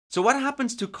So what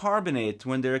happens to carbonate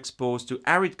when they're exposed to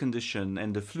arid condition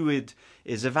and the fluid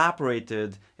is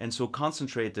evaporated and so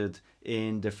concentrated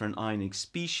in different ionic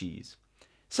species?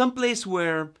 Some place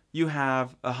where you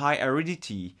have a high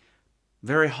aridity,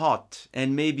 very hot,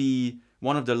 and maybe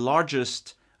one of the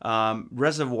largest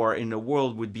reservoir in the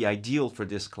world would be ideal for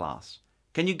this class.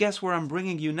 Can you guess where I'm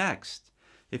bringing you next?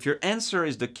 If your answer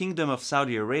is the Kingdom of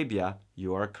Saudi Arabia,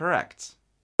 you are correct.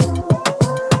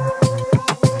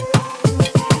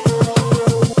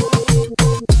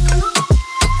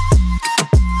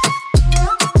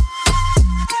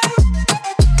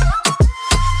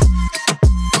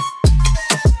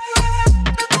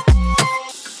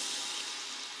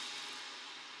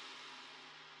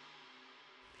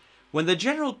 When the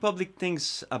general public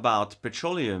thinks about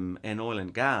petroleum and oil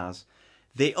and gas,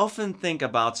 they often think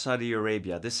about Saudi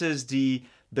Arabia. This is the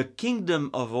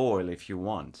kingdom of oil, if you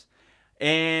want.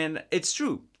 And it's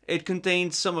true. It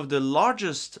contains some of the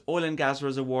largest oil and gas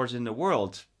reservoirs in the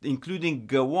world, including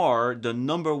Ghawar, the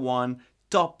 #1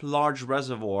 top large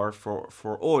reservoir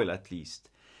for oil at least.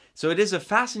 So it is a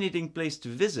fascinating place to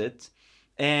visit,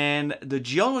 and the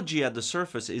geology at the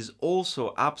surface is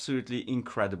also absolutely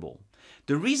incredible.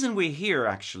 The reason we're here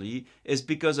actually is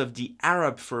because of the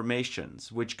Arab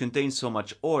formations, which contain so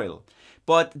much oil,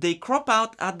 but they crop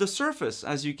out at the surface,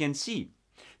 as you can see.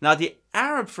 Now the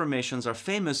Arab formations are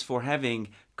famous for having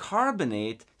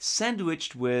carbonate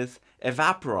sandwiched with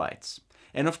evaporites.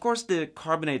 And of course the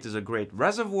carbonate is a great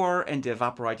reservoir and the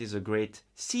evaporite is a great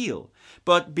seal.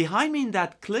 But behind me in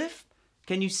that cliff,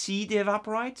 can you see the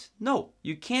evaporite? No,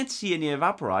 you can't see any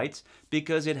evaporite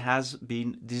because it has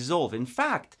been dissolved. In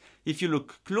fact, if you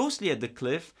look closely at the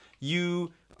cliff,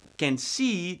 you can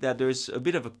see that there's a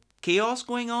bit of a chaos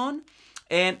going on,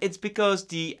 and it's because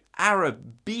the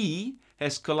Arab B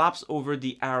has collapsed over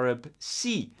the Arab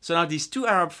C. So now these two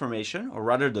Arab formations, or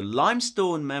rather the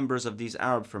limestone members of these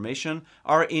Arab formation,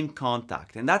 are in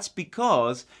contact. And that's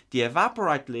because the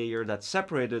evaporite layer that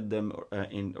separated them,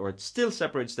 or it still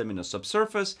separates them in the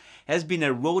subsurface, has been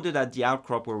eroded at the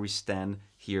outcrop where we stand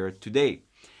here today.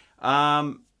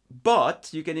 But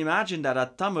you can imagine that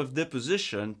at time of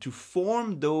deposition, to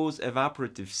form those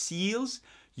evaporative seals,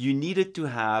 you needed to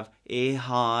have a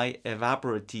high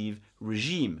evaporative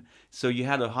regime. So you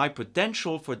had a high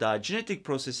potential for diagenetic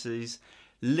processes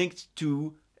linked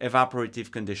to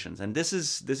evaporative conditions. And this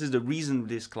is the reason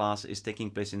this class is taking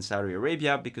place in Saudi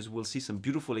Arabia, because we'll see some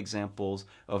beautiful examples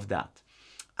of that.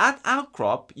 At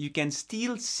outcrop, you can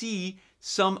still see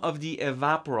some of the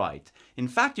evaporite. In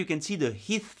fact, you can see the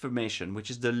Heath formation, which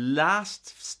is the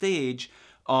last stage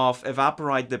of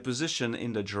evaporite deposition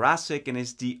in the Jurassic and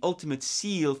is the ultimate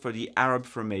seal for the Arab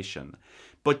formation.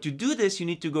 But to do this, you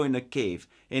need to go in the cave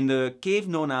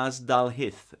known as Dal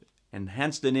Heath, and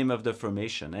hence the name of the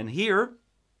formation. And here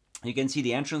you can see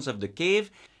the entrance of the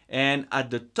cave, and at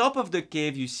the top of the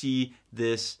cave you see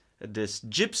this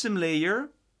gypsum layer,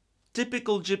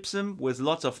 typical gypsum with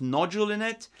lots of nodule in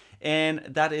it, and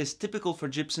that is typical for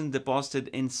gypsum deposited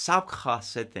in Sabkha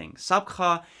setting.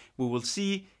 Sabkha, we will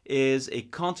see, is a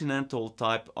continental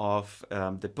type of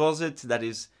deposit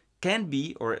that can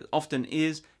be, or often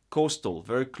is, coastal,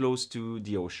 very close to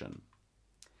the ocean.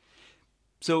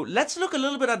 So let's look a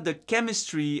little bit at the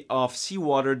chemistry of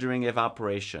seawater during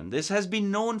evaporation. This has been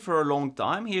known for a long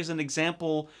time. Here's an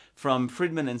example from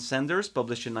Friedman and Sanders,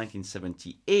 published in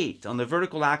 1978. On the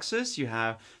vertical axis, you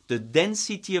have the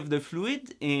density of the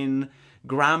fluid in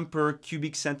gram per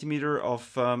cubic centimeter of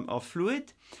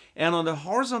fluid. And on the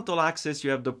horizontal axis,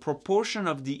 you have the proportion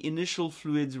of the initial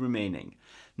fluids remaining.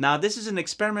 Now, this is an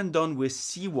experiment done with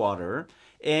seawater,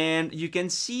 and you can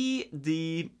see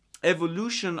the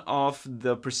evolution of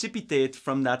the precipitate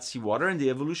from that seawater and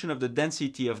the evolution of the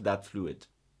density of that fluid.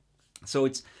 So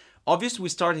it's obvious we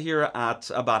start here at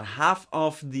about half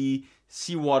of the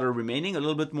seawater remaining, a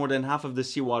little bit more than half of the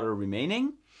seawater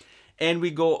remaining, and we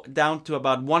go down to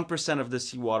about 1% of the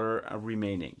seawater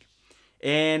remaining.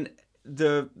 And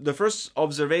the first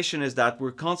observation is that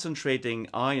we're concentrating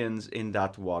ions in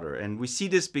that water, and we see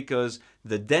this because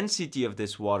the density of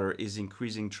this water is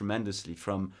increasing tremendously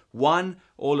from 1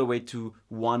 all the way to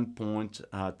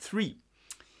 1.3.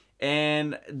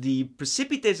 And the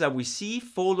precipitates that we see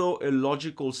follow a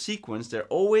logical sequence. They're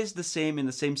always the same in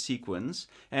the same sequence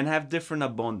and have different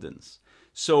abundance.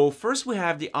 So first we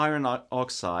have the iron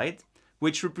oxide,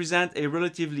 which represent a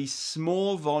relatively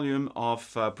small volume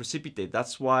of precipitate.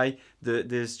 That's why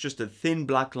there's just a thin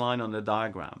black line on the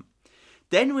diagram.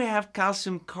 Then we have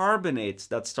calcium carbonate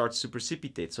that starts to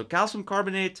precipitate. So calcium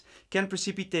carbonate can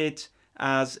precipitate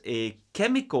as a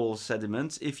chemical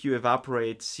sediment if you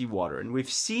evaporate seawater. And we've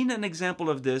seen an example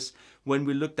of this when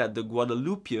we looked at the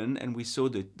Guadalupian and we saw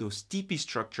those teepee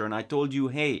structure, and I told you,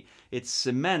 hey, it's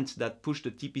cement that pushed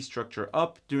the teepee structure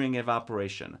up during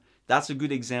evaporation. That's a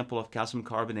good example of calcium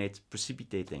carbonate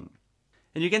precipitating.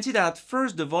 And you can see that at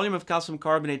first the volume of calcium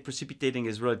carbonate precipitating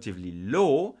is relatively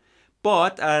low,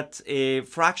 but at a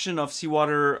fraction of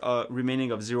seawater remaining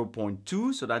of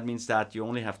 0.2, so that means that you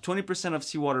only have 20% of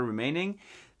seawater remaining,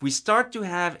 we start to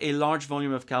have a large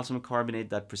volume of calcium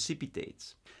carbonate that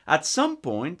precipitates. At some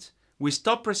point, we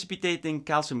stop precipitating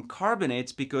calcium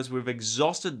carbonates because we've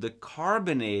exhausted the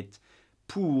carbonate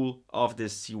pool of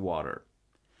this seawater.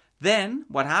 Then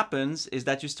what happens is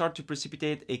that you start to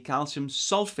precipitate a calcium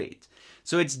sulfate.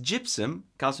 So it's gypsum,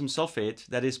 calcium sulfate,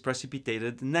 that is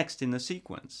precipitated next in the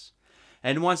sequence.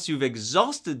 And once you've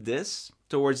exhausted this,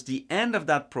 towards the end of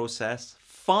that process,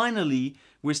 finally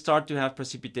we start to have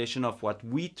precipitation of what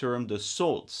we term the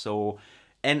salt. So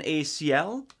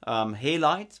NaCl,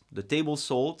 halite, the table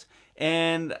salt,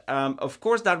 and of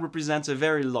course that represents a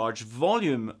very large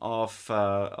volume of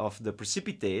the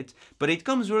precipitate, but it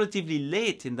comes relatively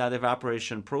late in that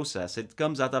evaporation process. It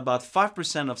comes at about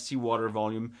 5% of seawater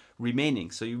volume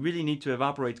remaining. So you really need to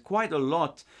evaporate quite a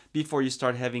lot before you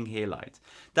start having halite.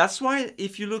 That's why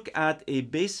if you look at a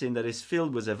basin that is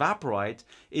filled with evaporite,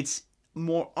 it's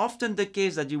more often the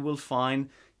case that you will find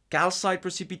calcite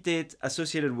precipitate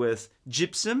associated with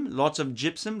gypsum, lots of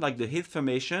gypsum like the Hythe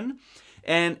formation,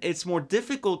 and it's more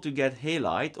difficult to get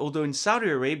halite, although in Saudi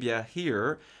Arabia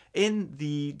here, in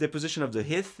the deposition of the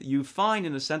Hythe, you find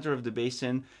in the center of the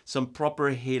basin some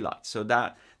proper halite. So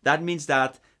that means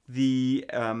that the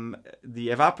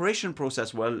evaporation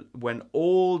process went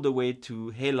all the way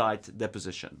to halite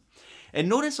deposition. And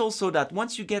notice also that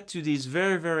once you get to these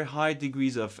very, very high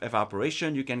degrees of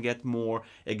evaporation, you can get more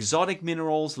exotic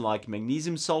minerals like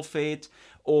magnesium sulfate,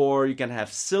 or you can have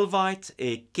sylvite,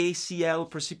 a KCl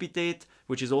precipitate,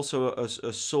 which is also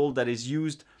a salt that is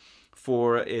used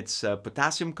for its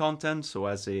potassium content, so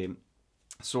as a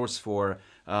source for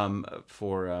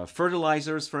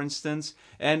fertilizers, for instance,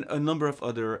 and a number of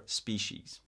other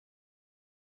species.